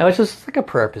 Now it's just like a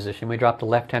prayer position. We drop the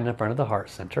left hand in front of the heart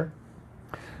center.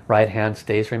 Right hand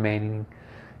stays remaining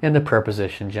in the prayer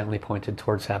position, gently pointed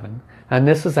towards heaven. And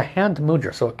this is a hand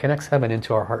mudra, so it connects heaven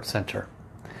into our heart center.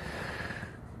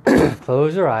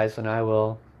 Close your eyes and I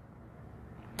will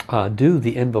do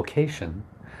the invocation.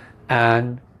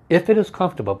 And if it is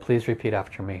comfortable, please repeat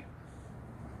after me.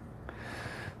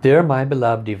 Dear my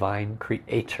beloved divine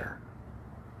creator,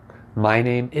 my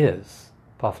name is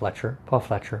Paul Fletcher, Paul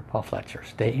Fletcher, Paul Fletcher.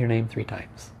 State your name 3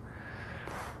 times.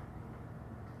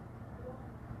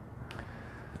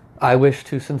 I wish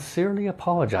to sincerely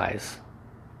apologize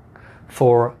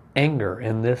for anger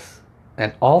in this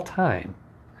and all time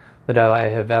that I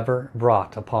have ever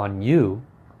brought upon you,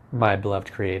 my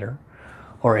beloved creator,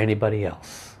 or anybody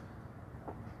else.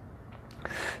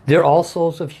 Dear all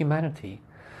souls of humanity,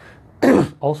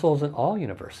 all souls in all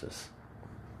universes,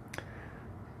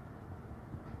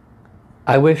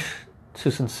 I wish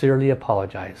to sincerely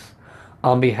apologize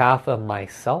on behalf of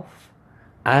myself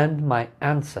and my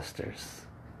ancestors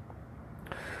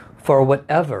for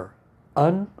whatever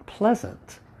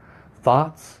unpleasant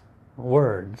thoughts,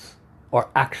 words, or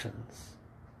actions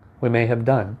we may have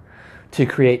done to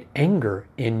create anger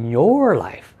in your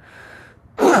life.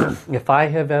 If I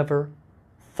have ever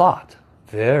thought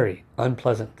very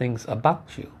unpleasant things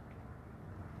about you,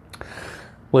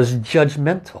 was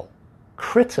judgmental,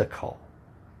 critical,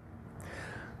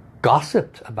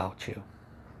 gossiped about you,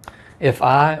 if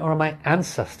I or my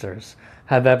ancestors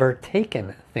have ever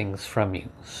taken things from you,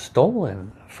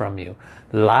 stolen from you,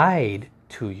 lied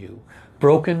to you,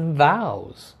 broken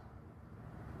vows,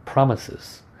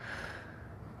 promises,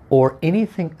 or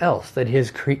anything else that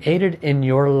has created in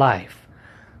your life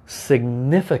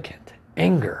significant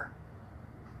anger.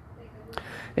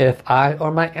 If I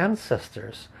or my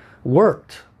ancestors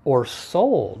worked or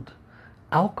sold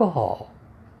alcohol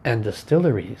and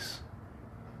distilleries,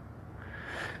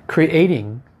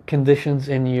 creating conditions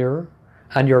in your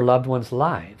and your loved ones'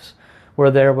 lives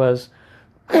where there was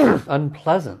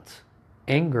unpleasant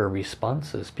anger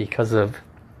responses because of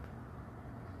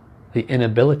the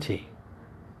inability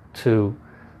to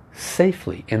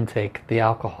safely intake the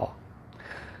alcohol.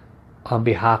 On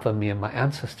behalf of me and my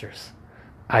ancestors,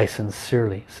 I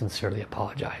sincerely, sincerely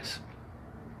apologize.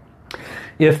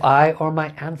 If I or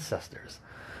my ancestors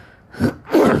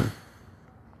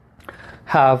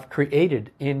have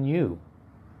created in you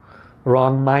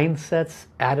wrong mindsets,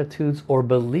 attitudes, or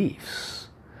beliefs,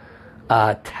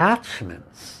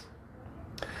 attachments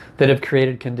that have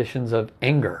created conditions of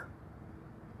anger,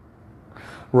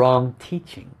 wrong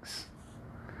teachings,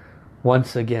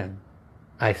 once again,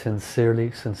 I sincerely,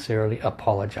 sincerely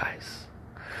apologize.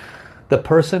 The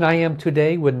person I am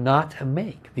today would not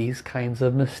make these kinds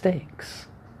of mistakes.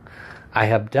 I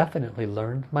have definitely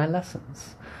learned my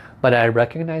lessons, but I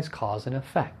recognize cause and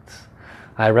effect.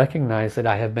 I recognize that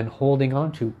I have been holding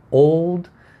on to old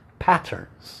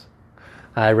patterns.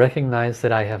 I recognize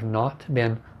that I have not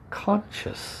been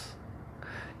conscious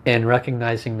in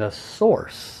recognizing the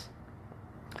source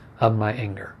of my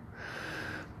anger.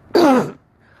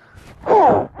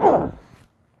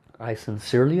 I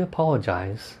sincerely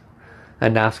apologize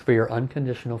and ask for your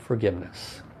unconditional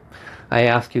forgiveness. I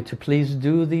ask you to please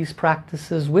do these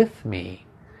practices with me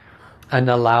and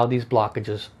allow these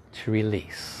blockages to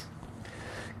release.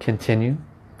 Continue.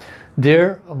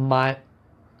 Dear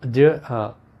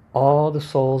all the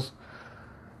souls,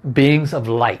 beings of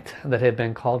light that have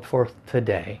been called forth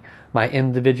today, my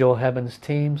individual heavens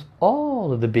teams,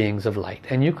 all of the beings of light,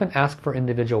 and you can ask for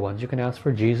individual ones. You can ask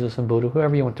for Jesus and Buddha,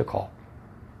 whoever you want to call.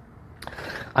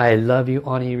 I love you,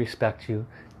 honor you, respect you,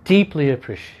 deeply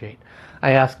appreciate.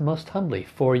 I ask most humbly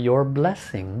for your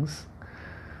blessings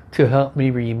to help me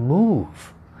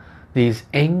remove these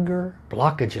anger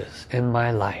blockages in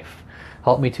my life.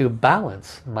 Help me to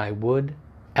balance my wood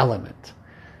element.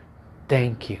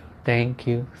 Thank you, thank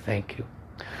you, thank you.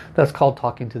 That's called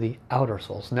talking to the outer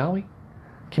souls. Now we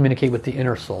communicate with the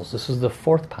inner souls. This is the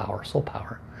fourth power, soul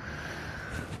power.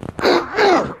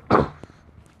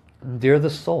 Dear the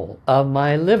soul of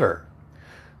my liver,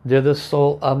 dear the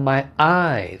soul of my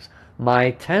eyes,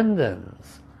 my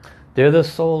tendons, dear the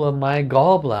soul of my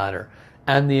gallbladder,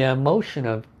 and the emotion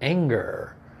of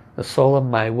anger, the soul of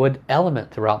my wood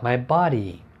element throughout my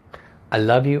body. I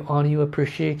love you, honor you,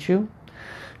 appreciate you.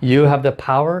 You have the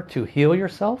power to heal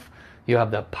yourself. You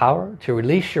have the power to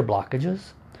release your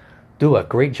blockages. Do a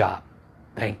great job.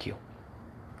 Thank you.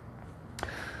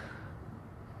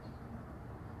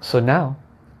 So now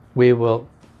we will,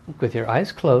 with your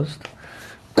eyes closed,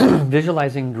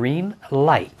 visualizing green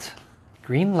light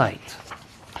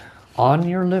on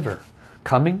your liver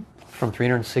coming from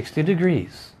 360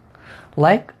 degrees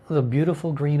like the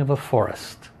beautiful green of a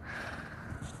forest.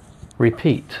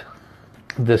 Repeat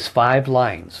this 5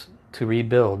 lines to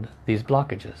rebuild these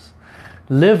blockages.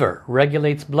 Liver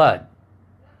regulates blood.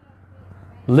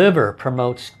 Liver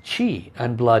promotes chi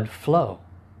and blood flow.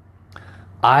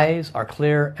 Eyes are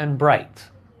clear and bright.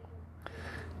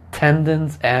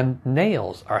 Tendons and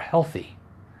nails are healthy.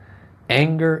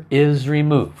 Anger is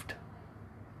removed.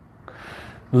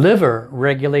 Liver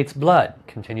regulates blood.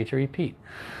 Continue to repeat.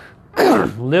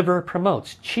 Liver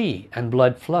promotes chi and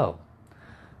blood flow.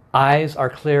 Eyes are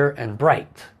clear and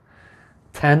bright.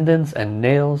 Tendons and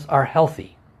nails are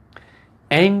healthy.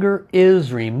 Anger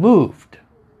is removed.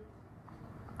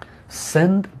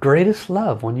 Send greatest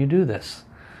love when you do this.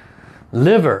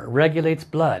 Liver regulates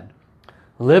blood.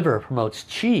 Liver promotes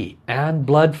chi and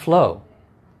blood flow.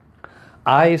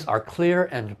 Eyes are clear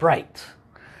and bright.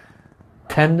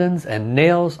 Tendons and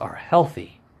nails are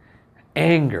healthy.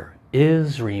 Anger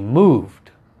is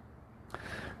removed.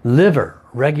 Liver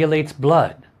regulates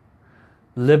blood.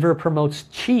 Liver promotes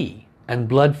chi and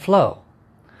blood flow.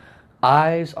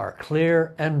 Eyes are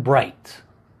clear and bright.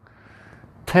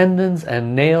 Tendons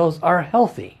and nails are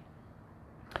healthy.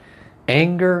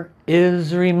 Anger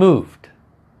is removed.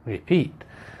 Repeat.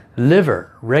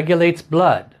 Liver regulates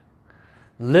blood.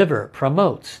 Liver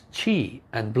promotes chi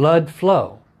and blood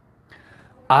flow.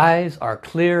 Eyes are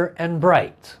clear and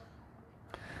bright.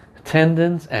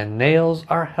 Tendons and nails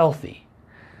are healthy.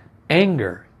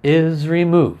 Anger is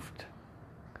removed.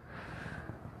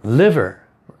 Liver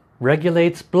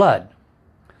regulates blood.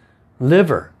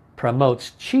 Liver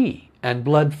promotes chi and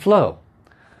blood flow.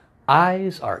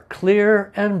 Eyes are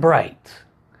clear and bright.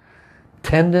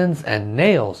 Tendons and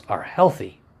nails are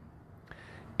healthy.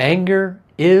 Anger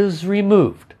is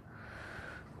removed.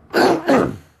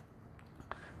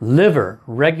 Liver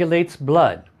regulates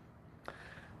blood.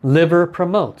 Liver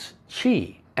promotes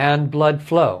chi and blood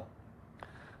flow.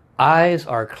 Eyes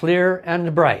are clear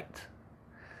and bright.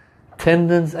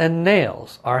 Tendons and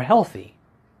nails are healthy.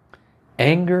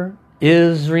 Anger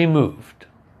is removed.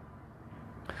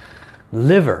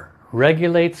 Liver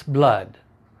regulates blood.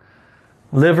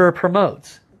 Liver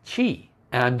promotes chi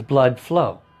and blood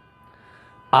flow.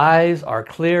 Eyes are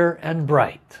clear and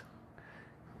bright.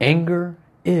 Anger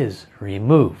is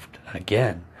removed.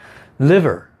 Again,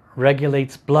 liver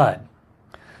regulates blood.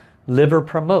 Liver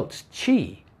promotes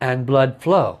chi and blood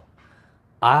flow.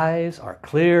 Eyes are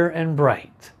clear and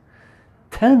bright.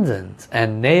 Tendons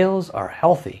and nails are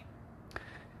healthy.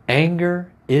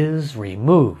 Anger is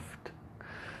removed.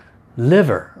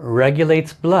 Liver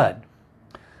regulates blood.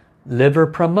 Liver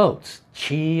promotes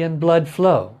chi and blood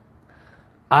flow.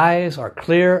 Eyes are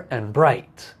clear and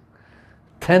bright.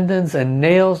 Tendons and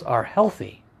nails are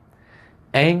healthy.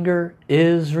 Anger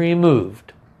is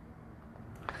removed.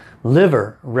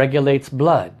 Liver regulates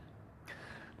blood.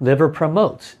 Liver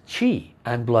promotes chi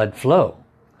and blood flow.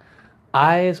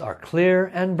 Eyes are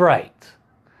clear and bright.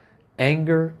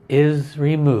 Anger is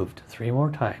removed. 3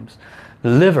 more times.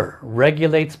 Liver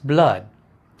regulates blood.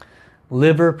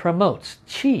 Liver promotes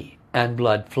chi and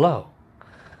blood flow.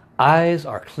 Eyes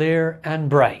are clear and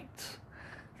bright.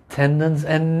 Tendons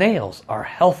and nails are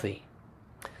healthy.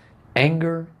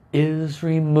 Anger is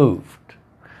removed.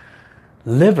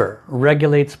 Liver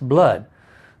regulates blood.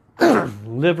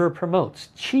 Liver promotes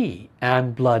chi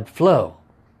and blood flow.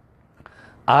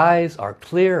 Eyes are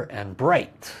clear and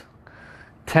bright.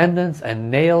 Tendons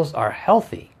and nails are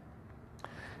healthy.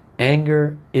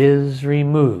 Anger is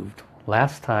removed.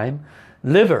 Last time.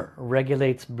 Liver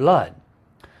regulates blood.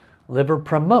 Liver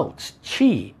promotes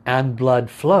chi and blood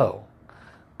flow.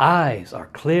 Eyes are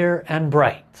clear and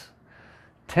bright.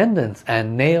 Tendons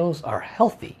and nails are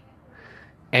healthy.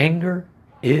 Anger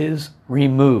is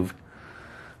removed.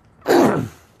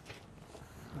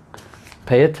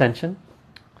 Pay attention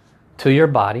to your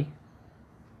body.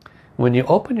 When you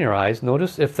open your eyes,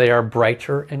 notice if they are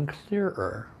brighter and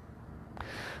clearer.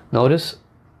 Notice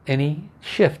any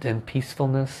shift in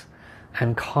peacefulness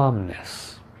and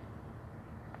calmness.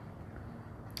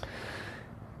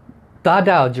 Da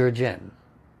Dao Jie Jin.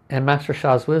 In Master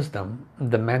Sha's wisdom,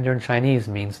 the Mandarin Chinese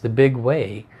means the big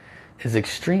way is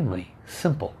extremely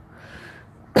simple.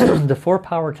 The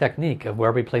 4-power technique of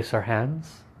where we place our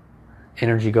hands,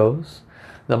 energy goes.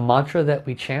 The mantra that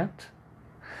we chant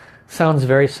sounds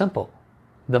very simple.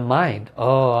 The mind,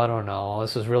 oh, I don't know,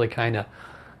 this is really kind of,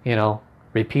 you know,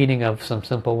 repeating of some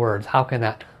simple words. How can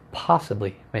that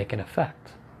possibly make an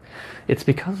effect? It's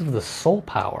because of the soul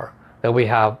power that we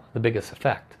have the biggest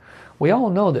effect. We all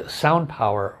know that sound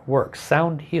power works.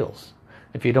 Sound heals.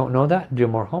 If you don't know that, do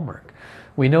more homework.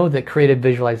 We know that creative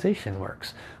visualization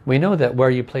works. We know that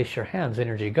where you place your hands,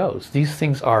 energy goes. These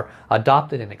things are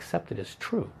adopted and accepted as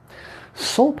true.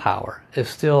 Soul power is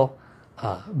still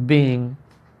being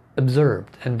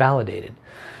observed and validated.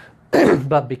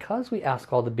 But because we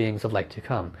ask all the beings of light to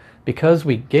come, because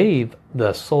we gave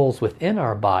the souls within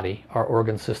our body, our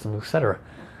organ system, etc.,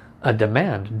 a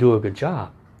demand, do a good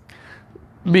job,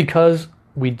 because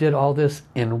we did all this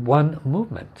in one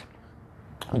movement.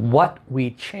 What we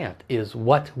chant is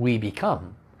what we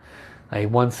become. A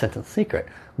one-sentence secret.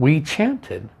 We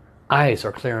chanted, eyes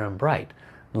are clear and bright.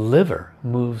 Liver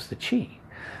moves the chi.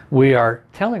 We are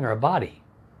telling our body,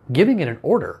 giving it an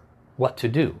order what to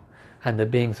do. And the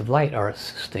beings of light are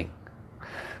assisting.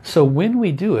 So when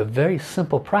we do a very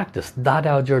simple practice, Da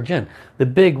Dao Jie Jin, the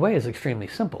big way is extremely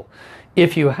simple.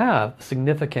 If you have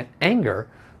significant anger,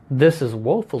 this is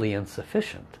woefully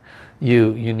insufficient.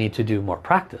 You need to do more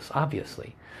practice,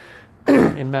 obviously.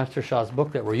 In Master Sha's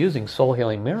book that we're using, Soul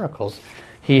Healing Miracles,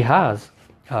 he has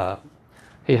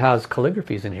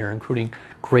calligraphies in here, including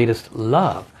greatest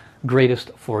love,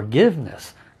 greatest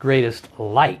forgiveness, greatest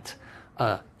light.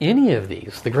 Any of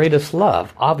these, the greatest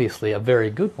love, obviously a very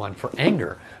good one for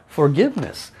anger.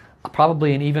 Forgiveness,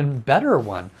 probably an even better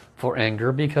one for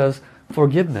anger, because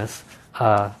forgiveness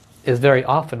is very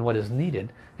often what is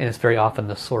needed, and it's very often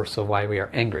the source of why we are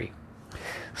angry.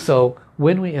 So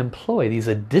when we employ these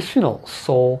additional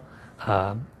soul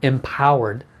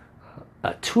empowered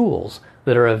tools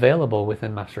that are available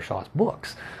within Master Sha's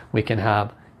books, we can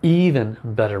have even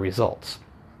better results.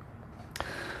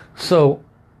 So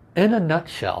in a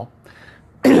nutshell,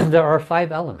 there are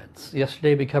 5 elements.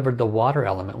 Yesterday we covered the water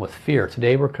element with fear.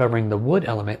 Today we're covering the wood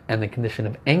element and the condition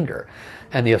of anger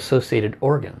and the associated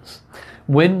organs.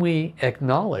 When we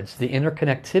acknowledge the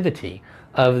interconnectivity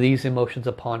of these emotions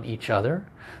upon each other,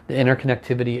 the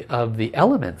interconnectivity of the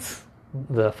elements,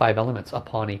 the 5 elements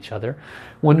upon each other,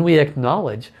 when we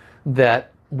acknowledge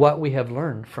that what we have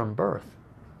learned from birth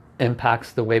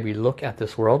impacts the way we look at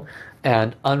this world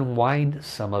and unwind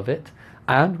some of it,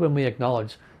 and when we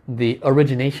acknowledge the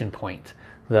origination point,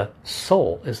 the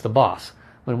soul is the boss.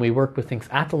 When we work with things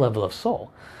at the level of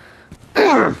soul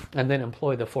and then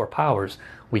employ the 4 powers,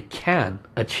 we can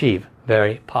achieve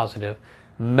very positive,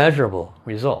 measurable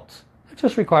results. It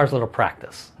just requires a little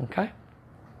practice, okay?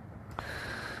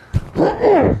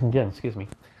 Again, excuse me.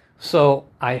 So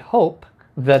I hope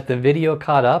that the video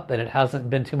caught up and it hasn't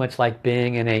been too much like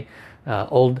being in a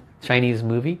old Chinese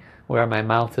movie where my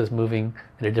mouth is moving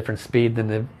at a different speed than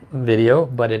the video,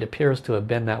 but it appears to have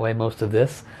been that way most of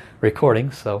this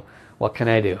recording. So what can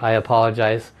I do? I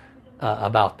apologize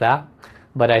about that,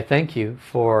 but I thank you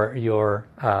for your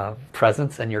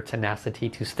presence and your tenacity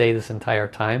to stay this entire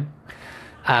time,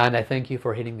 and I thank you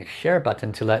for hitting the share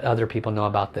button to let other people know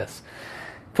about this.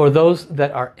 For those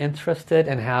that are interested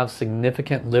and have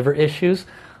significant liver issues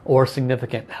or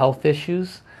significant health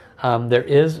issues, there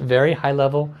is very high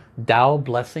level Tao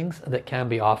blessings that can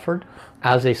be offered.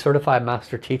 As a certified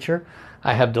master teacher,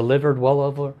 I have delivered well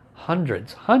over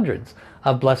hundreds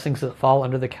of blessings that fall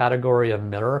under the category of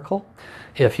miracle.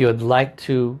 If you would like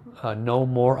to know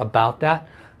more about that,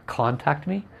 contact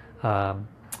me.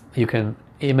 You can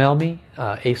email me,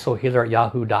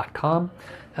 asoulhealer@yahoo.com.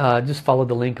 Just follow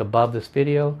the link above this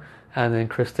video, and then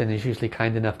Kristen is usually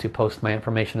kind enough to post my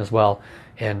information as well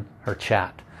in her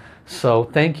chat. So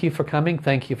thank you for coming,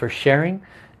 thank you for sharing,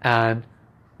 and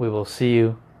we will see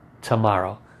you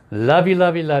tomorrow. Love you,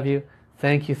 love you, love you.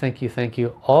 Thank you, thank you, thank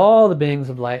you. All the beings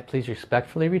of light, please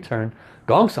respectfully return.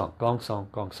 Gong song, gong song,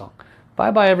 gong song.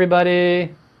 Bye bye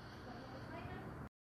everybody.